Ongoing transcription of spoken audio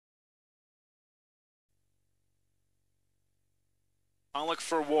Pollock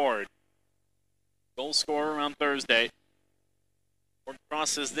for Ward. Goal scorer on Thursday. Ward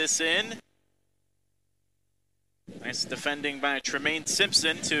crosses this in. Nice defending by Tremaine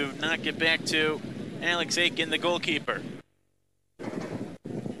Simpson to knock it back to Alex Aiken, the goalkeeper,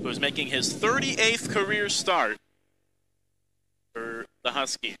 who's making his 38th career start for the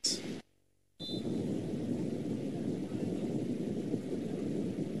Huskies.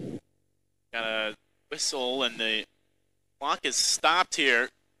 Got a whistle and the clock is stopped here.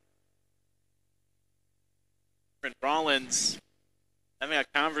 Brent Rollins having a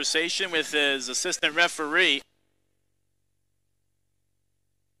conversation with his assistant referee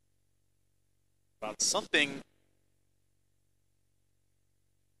about something.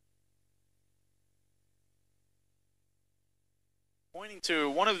 Pointing to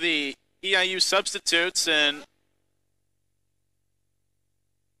one of the EIU substitutes, and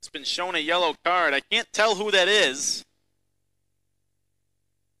it's been shown a yellow card. I can't tell who that is.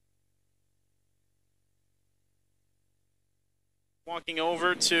 Walking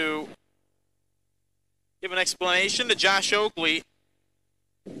over to give an explanation to Josh Oakley.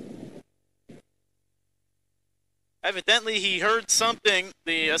 Evidently, he heard something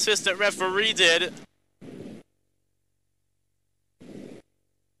the assistant referee did.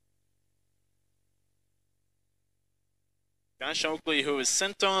 Josh Oakley, who is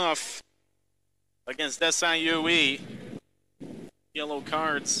sent off against SIUE, yellow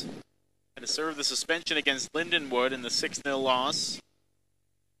cards, had to serve the suspension against Lindenwood in the 6-0 loss.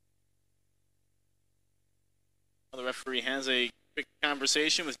 The referee has a quick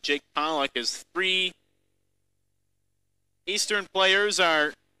conversation with Jake Pollock as 3 Eastern players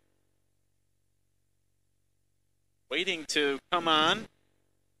are waiting to come on.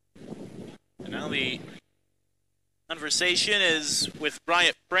 And now the conversation is with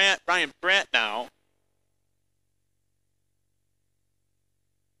Brian Pratt now.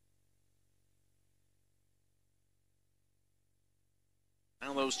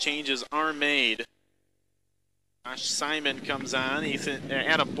 Now those changes are made. Josh Simon comes on,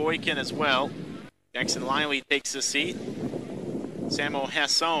 Adam Boykin as well. Jackson Lively takes the seat. Samo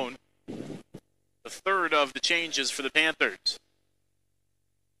Hasson, the third of the changes for the Panthers.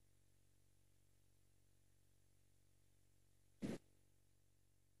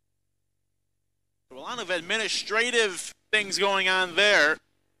 A lot of administrative things going on there.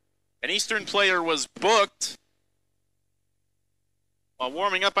 An Eastern player was booked while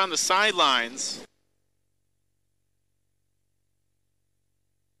warming up on the sidelines.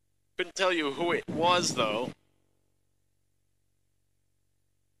 Couldn't tell you who it was, though.